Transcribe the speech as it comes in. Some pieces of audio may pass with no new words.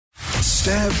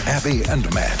Stav, Abby and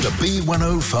Matt, the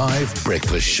B105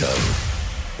 Breakfast Show.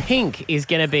 Pink is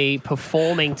going to be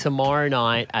performing tomorrow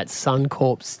night at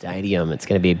Suncorp Stadium. It's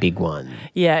going to be a big one.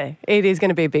 Yeah, it is going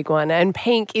to be a big one. And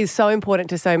Pink is so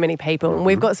important to so many people. And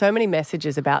we've got so many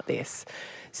messages about this.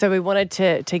 So we wanted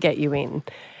to get you in.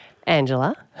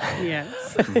 Angela.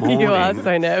 Yes. You are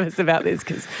so nervous about this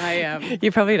because I am.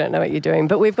 You probably don't know what you're doing.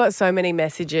 But we've got so many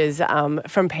messages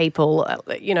from people,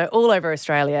 all over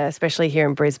Australia, especially here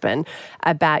in Brisbane,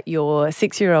 about your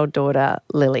 6-year-old daughter,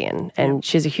 Lillian. And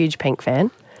she's a huge Pink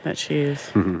fan. That she is.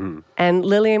 And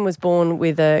Lillian was born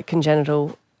with a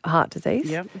congenital heart disease.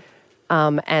 Yep.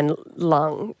 And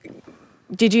lung.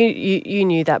 Did you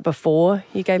knew that before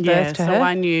you gave birth to her? So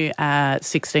I knew at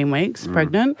 16 weeks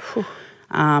pregnant.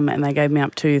 And they gave me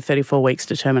up to 34 weeks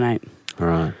to terminate.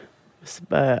 Right.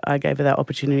 But I gave her that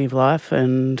opportunity of life,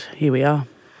 and here we are.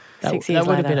 6 years That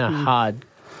would have later. been a hard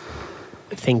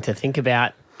thing to think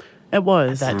about. It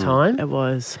was. At that time? It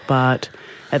was. But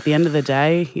at the end of the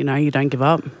day, you don't give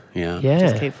up. Yeah.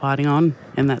 Just keep fighting on,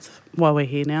 and that's why we're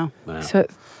here now. Wow. So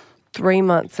at 3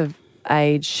 months of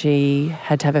age, she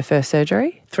had to have her first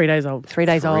surgery? 3 days old. 3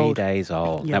 days 3 old. days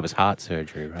old. Yep. That was heart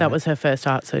surgery, right? That was her first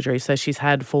heart surgery, so she's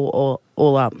had 4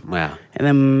 all up. Wow. And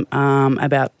then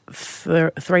about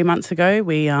 3 months ago,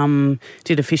 we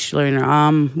did a fistula in her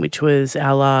arm, which was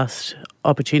our last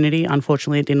opportunity.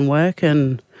 Unfortunately, it didn't work,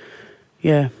 and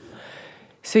yeah.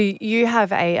 So you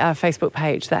have a Facebook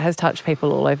page that has touched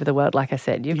people all over the world, like I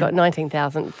said. You've got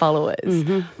 19,000 followers.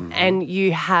 And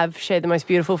you have shared the most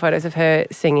beautiful photos of her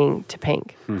singing to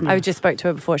Pink. I just spoke to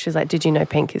her before. She was like, did you know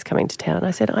Pink is coming to town? I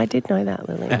said, I did know that,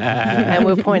 Lily. And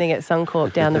we're pointing at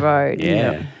Suncorp down the road.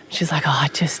 Yeah. She's like,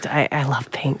 I love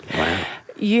Pink. Wow.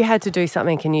 You had to do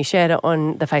something and you shared it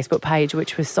on the Facebook page,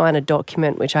 which was sign a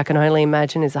document, which I can only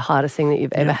imagine is the hardest thing that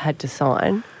you've ever had to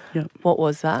sign. Yep. What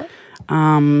was that?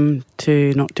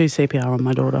 To not do CPR on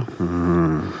my daughter.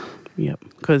 Yep.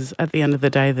 Because at the end of the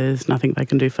day, there's nothing they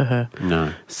can do for her.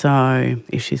 No. So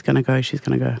if she's going to go, she's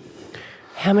going to go.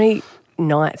 How many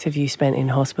nights have you spent in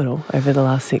hospital over the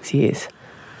last 6 years?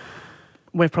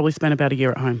 We've probably spent about a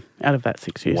year at home out of that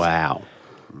 6 years. Wow.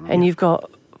 And you've got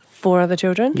 4 other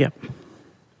children? Yep.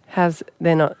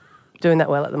 They're not doing that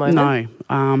well at the moment?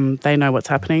 No. They know what's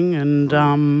happening,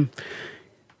 and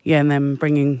and then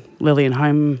bringing Lillian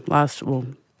home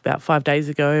about 5 days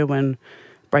ago, when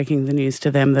breaking the news to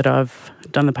them that I've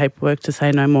done the paperwork to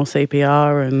say no more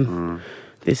CPR, and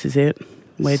this is it.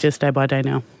 We're just day by day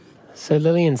now. So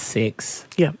Lillian's 6.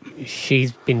 Yep.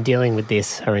 She's been dealing with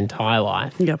this her entire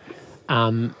life. Yep.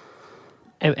 And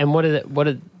what are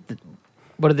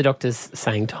the doctors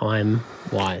saying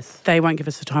time-wise? They won't give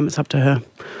us the time. It's up to her.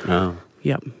 Oh.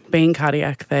 Yep. Being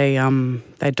cardiac, they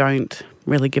don't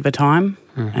really give a time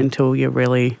until you're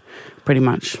really pretty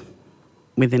much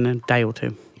within a day or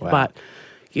two. Wow. But,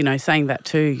 saying that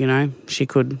too, she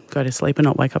could go to sleep and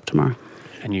not wake up tomorrow.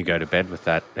 And you go to bed with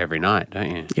that every night,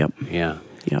 don't you? Yep. Yeah.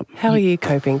 Yep. How are you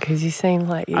coping? Because you seem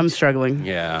like you're... I'm struggling.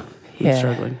 Yeah. I'm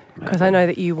struggling. Because I know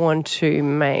that you want to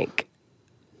make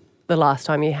the last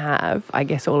time you have, I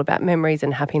guess, all about memories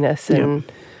and happiness and...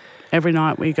 Every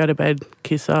night we go to bed,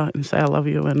 kiss her and say I love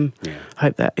you, and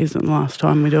hope that isn't the last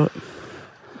time we do it.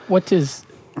 What does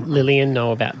Lillian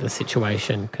know about the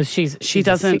situation? Because she's She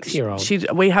doesn't. a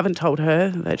 6-year-old. We haven't told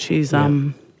her that she's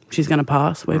going to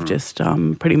pass. We've just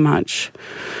pretty much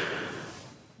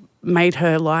made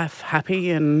her life happy,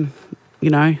 and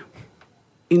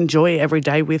enjoy every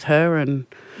day with her, and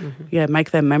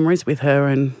make their memories with her.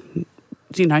 And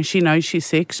she knows she's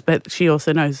sick, but she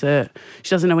also knows that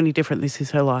she doesn't know any different. This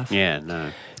is her life. Yeah,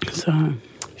 no. So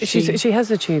She has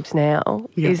the tubes now.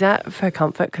 Yeah. Is that for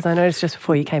comfort? Because I noticed just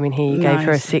before you came in here, you gave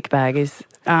her a sick bag.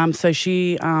 So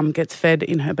she gets fed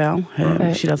in her bowel.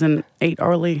 She doesn't eat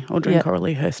orally or drink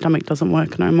orally. Her stomach doesn't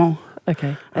work no more.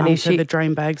 Okay. And so the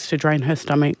drain bags to drain her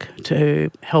stomach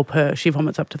to help her. She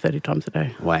vomits up to 30 times a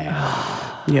day.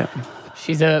 Wow. Yeah.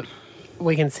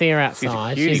 We can see her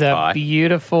outside. She's a cutie She's pie. a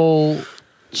beautiful,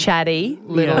 chatty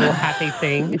little happy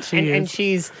thing. and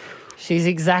she's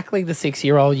exactly the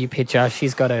 6-year-old you picture.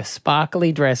 She's got a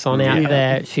sparkly dress on out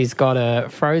there. She's got a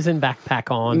frozen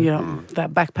backpack on. Yeah.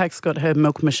 That backpack's got her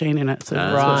milk machine in it. So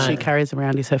that's what she carries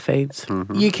around is her feeds.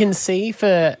 You can see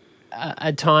for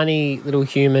a tiny little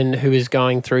human who is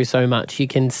going through so much, you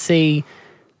can see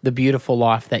the beautiful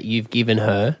life that you've given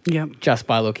her just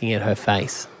by looking at her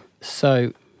face.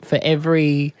 So for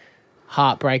every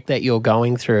heartbreak that you're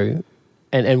going through,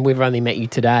 and we've only met you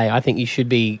today, I think you should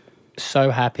be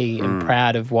so happy and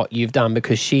proud of what you've done,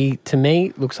 because she, to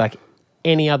me, looks like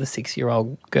any other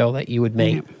 6-year-old girl that you would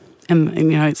meet. Yeah. And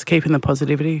it's keeping the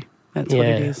positivity. That's what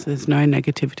it is. There's no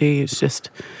negativity. It's just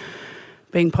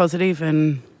being positive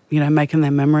and, making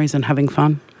their memories and having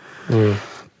fun.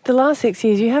 The last 6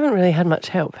 years, you haven't really had much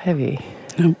help, have you?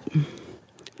 Nope.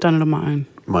 Done it on my own.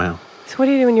 Wow. So what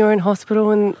do you do when you're in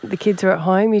hospital and the kids are at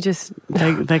home? You just...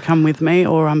 They come with me,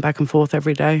 or I'm back and forth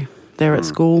every day. They're at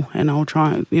school and I'll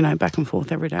try, back and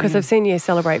forth every day. Because I've seen you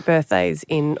celebrate birthdays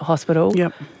in hospital.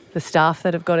 Yep. The staff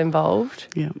that have got involved.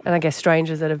 Yep. And I guess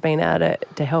strangers that have been out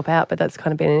to help out, but that's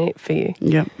kind of been it for you.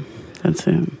 Yep. That's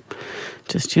it.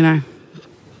 Just,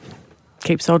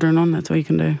 keep soldiering on. That's all you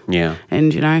can do. Yeah.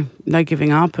 And, no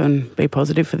giving up and be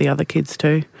positive for the other kids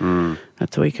too.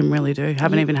 That's all you can really do.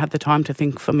 Haven't even had the time to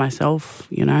think for myself,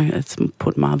 It's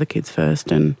put my other kids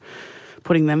first and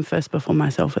putting them first before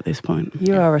myself at this point.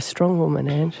 You are a strong woman,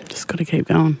 Ange. Just got to keep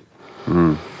going.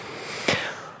 Well,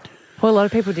 a lot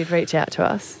of people did reach out to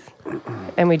us.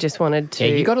 And we just wanted to...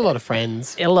 Yeah, you got a lot of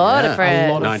friends. A lot of friends.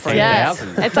 A lot of friends. Yes.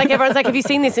 It's like everyone's like, have you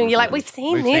seen this? And you're like, we've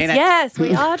seen this. seen it. Yes,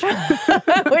 we are trying.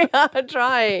 We are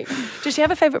trying. Does she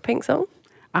have a favourite Pink song?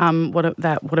 What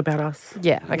about us?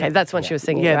 Yeah, okay, that's one she was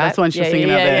singing, Yeah, right? that's one she was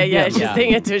singing out yeah, there. Yeah, she's Yeah.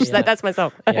 singing it too. She's like, that's my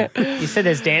song. Yeah. You said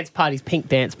there's dance parties, pink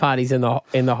dance parties in the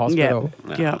hospital.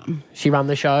 Yeah. She run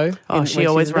the show. Oh, she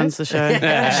always runs the show.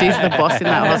 She's the boss in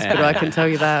that hospital, I can tell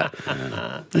you that.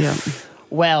 Yeah.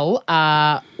 Well,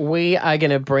 we are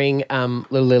going to bring little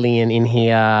Lillian in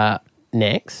here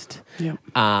next. Yep.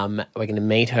 We're going to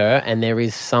meet her, and there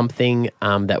is something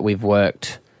that we've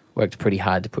worked pretty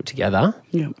hard to put together.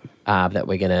 Yep. That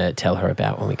we're going to tell her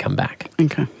about when we come back.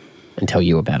 Okay. And tell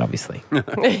you about, obviously.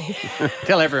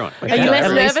 Tell everyone. Are you less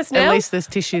nervous now? At least there's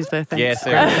tissues there, thanks. Yeah,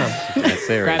 seriously. Yeah,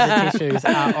 seriously. Grab the tissues.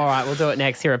 All right, we'll do it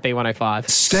next here at B105.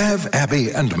 Stav,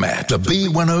 Abby and Matt, the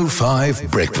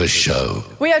B105 Breakfast Show.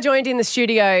 We are joined in the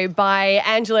studio by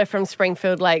Angela from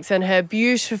Springfield Lakes and her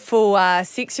beautiful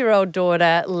 6-year-old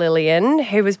daughter, Lillian,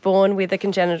 who was born with a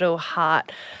congenital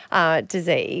heart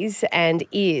disease and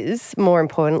is, more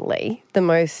importantly,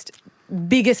 the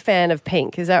biggest fan of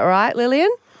Pink. Is that right, Lillian?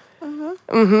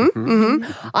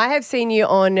 I have seen you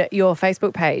on your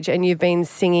Facebook page and you've been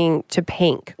singing to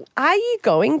Pink. Are you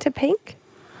going to Pink?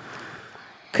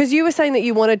 Because you were saying that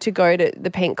you wanted to go to the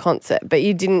Pink concert, but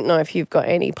you didn't know if you've got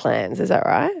any plans. Is that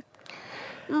right?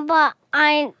 But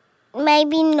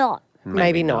maybe not.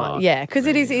 Maybe not. Yeah, because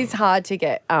it's hard to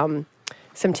get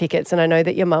some tickets, and I know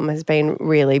that your mum has been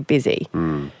really busy.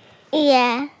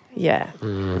 Yeah. Yeah.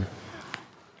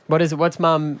 What's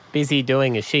Mum busy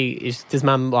doing? Does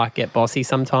Mum get bossy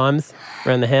sometimes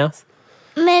around the house?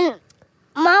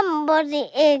 Mum body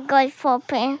go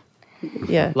shopping.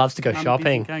 Yeah. Loves to go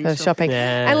shopping. Shopping.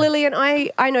 Yeah. And Lillian,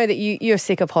 I know that you're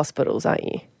sick of hospitals, aren't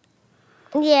you?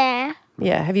 Yeah.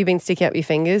 Yeah. Have you been sticking up your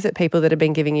fingers at people that have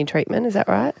been giving you treatment? Is that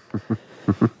right?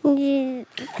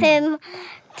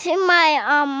 To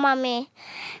my mummy,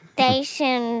 they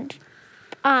send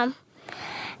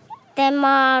then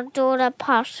my daughter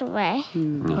passed away.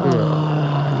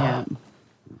 Yeah.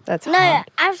 That's No, hard.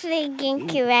 actually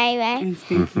Ginky Ray.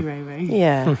 Stinky Ray Ray.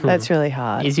 Yeah, that's really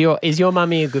hard. Is your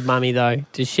mummy a good mummy though?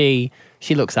 Does she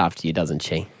looks after you, doesn't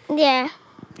she? Yeah.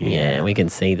 Yeah, we can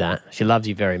see that. She loves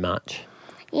you very much.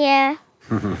 Yeah.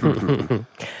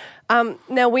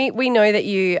 Now, we know that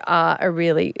you are a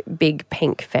really big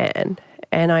Pink fan,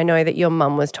 and I know that your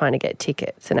mum was trying to get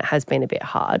tickets, and it has been a bit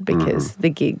hard because the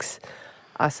gigs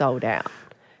are sold out.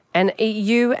 And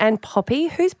you and Poppy,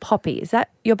 who's Poppy? Is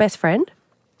that your best friend?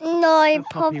 No,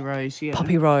 Poppy Rose, yeah.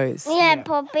 Poppy Rose. Yeah,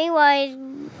 Poppy was.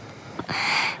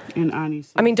 And Arnie.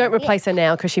 I mean, don't replace her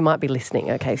now because she might be listening,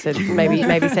 okay? So maybe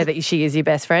say that she is your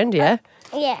best friend, yeah?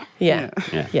 Yeah. Yeah.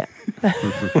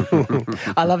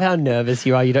 I love how nervous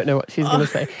you are. You don't know what she's going to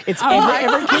say. It's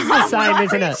every kid's the same,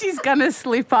 isn't it? She's going to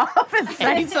slip up and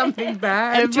say something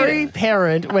bad. Every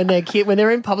parent, when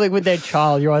they're in public with their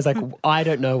child, you're always like, I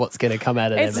don't know what's going to come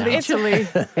out of their mouth. Literally.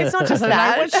 It's not just I know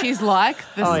that. what she's like,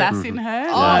 the sass in her.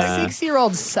 Oh,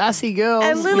 6-year-old sassy girls.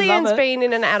 And We love Lillian's it. been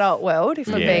in an adult world, if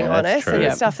I'm Yeah, being that's honest, true. and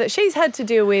Yeah. stuff that she's had to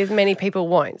deal with, many people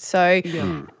won't. So,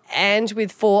 and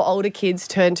with 4 older kids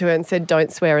turned to her and said,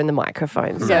 don't swear in the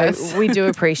microphone. So Yes. we do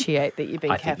appreciate that you've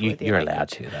been I careful think with your you're allowed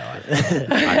to,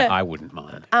 though. I wouldn't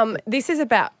mind. This is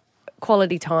about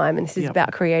quality time, and this is Yep.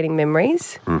 about creating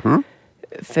memories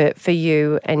for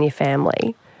you and your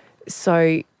family.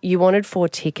 So you wanted 4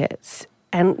 tickets.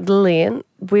 And Lillian,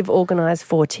 we've organised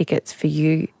 4 tickets for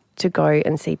you to go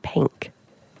and see Pink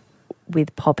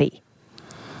with Poppy.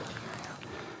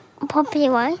 Poppy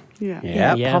one. Yeah.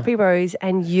 Yeah. Poppy Rose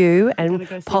and you gonna and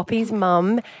go see Poppy's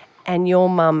mum and your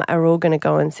mum are all going to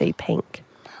go and see Pink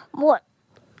What?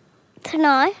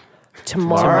 Tonight?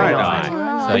 tomorrow Tomorrow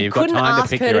night. So you've got Couldn't time to ask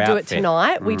pick her your to do it outfit.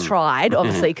 tonight. We tried,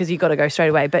 obviously, because you've got to go straight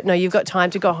away. But no, you've got time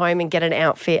to go home and get an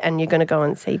outfit and you're going to go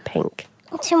and see Pink.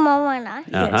 Tomorrow night.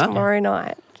 Yeah, tomorrow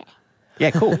night.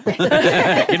 Yeah, cool.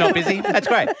 You're not busy? That's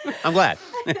great. I'm glad.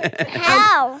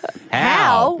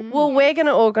 How? Well, we're going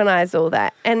to organise all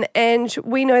that. And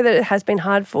we know that it has been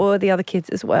hard for the other kids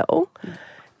as well.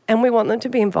 And we want them to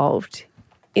be involved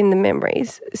in the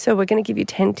memories. So we're going to give you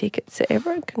 10 tickets so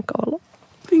everyone can go along.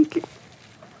 Thank you.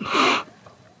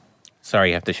 Sorry,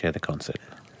 you have to share the concert.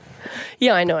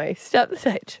 Yeah, I know. Start the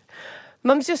stage.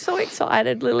 Mum's just so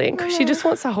excited, Lillian, because she just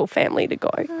wants the whole family to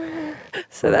go.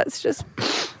 So that's just...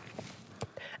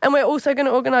 And we're also going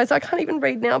to organise, I can't even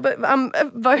read now, but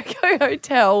Voco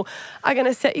Hotel are going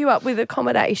to set you up with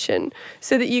accommodation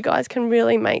so that you guys can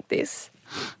really make this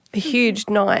a huge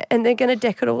night. And they're going to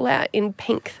deck it all out in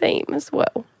pink theme as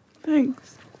well.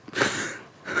 Thanks.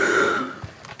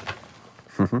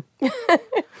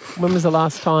 When was the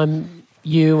last time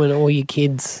you and all your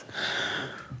kids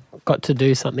got to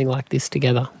do something like this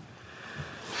together?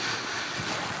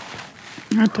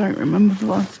 I don't remember the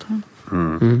last time.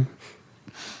 Mm.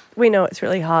 We know it's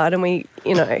really hard, and we,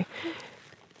 the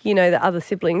other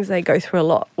siblings, they go through a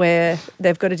lot where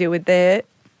they've got to deal with their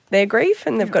grief,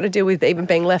 and they've got to deal with even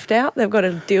being left out. They've got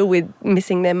to deal with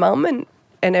missing their mum and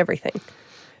everything.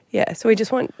 Yeah, so we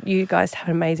just want you guys to have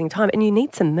an amazing time. And you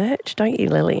need some merch, don't you,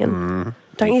 Lillian?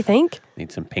 Don't you think?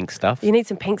 Need some pink stuff. You need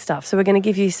some pink stuff. So we're going to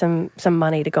give you some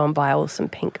money to go and buy all some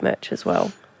pink merch as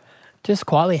well. Just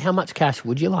quietly, how much cash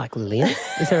would you like, Lillian?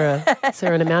 Is there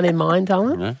an amount in mind,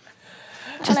 darling? No.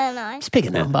 I don't know. Just pick a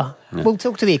number. We'll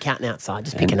talk to the accountant outside.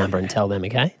 Just pick a number and tell them,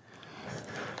 okay?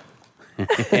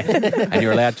 And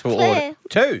you're allowed to order...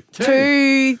 Two.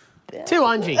 200.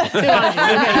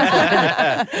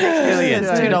 $2 Million.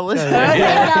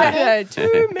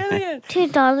 $2 million.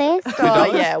 $2.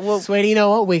 Oh, yeah. Well, Sweetie, you know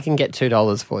what? We can get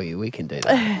 $2 for you. We can do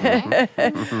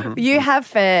that. you have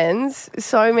fans,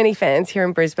 so many fans here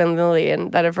in Brisbane,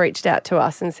 Lillian, that have reached out to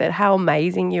us and said how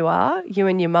amazing you are, you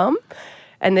and your mum.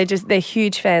 And they're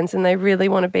huge fans, and they really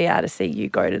want to be able to see you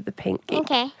go to the pink gig.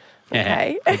 Okay.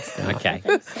 Okay. Okay.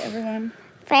 Thanks, everyone.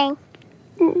 Thanks.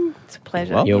 It's a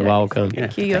pleasure. Well, You're welcome.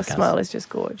 Thank you. Your smile is just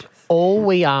gorgeous. All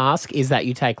we ask is that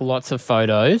you take lots of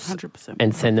photos 100%.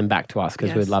 and send them back to us because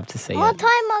Yes. we'd love to see What it. time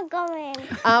am I going?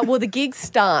 Well, the gig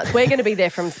starts. We're going to be there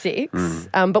from 6,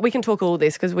 but we can talk all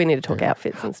this because we need to talk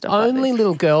outfits and stuff Only like this.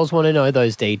 little girls want to know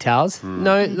those details.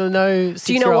 No, Do you know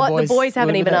 6-year-old what? boys The boys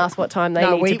haven't live even with it. asked what time they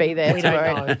No, need to be there we don't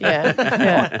tomorrow. know.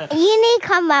 Yeah. You need to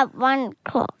come at 1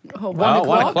 o'clock. Oh,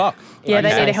 1 o'clock. Yeah, they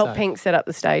Okay. need to help So. Pink set up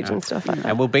the stage and stuff like that.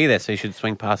 And we'll be there, so you should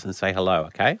swing past and say hello,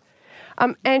 okay?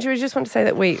 Andrew, I just want to say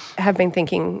that we have been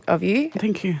thinking of you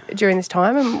Thank you. during this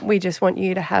time, and we just want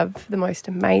you to have the most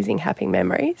amazing, happy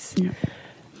memories Yeah.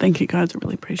 Thank you, guys. I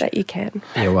really appreciate that you can.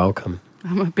 You're welcome. it.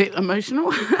 I'm a bit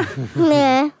emotional.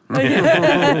 Yeah. You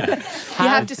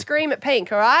have to scream at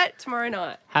Pink, all right? Tomorrow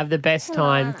night. Have the best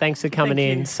time. Thanks for coming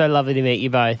Thank in. you. So lovely to meet you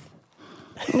both.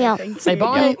 Yeah. Say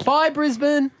bye. Bye,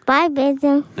 Brisbane. Bye,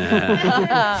 Brisbane.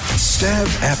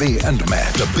 Stav, Abby and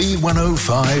Matt, the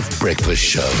B105 Breakfast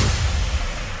Show.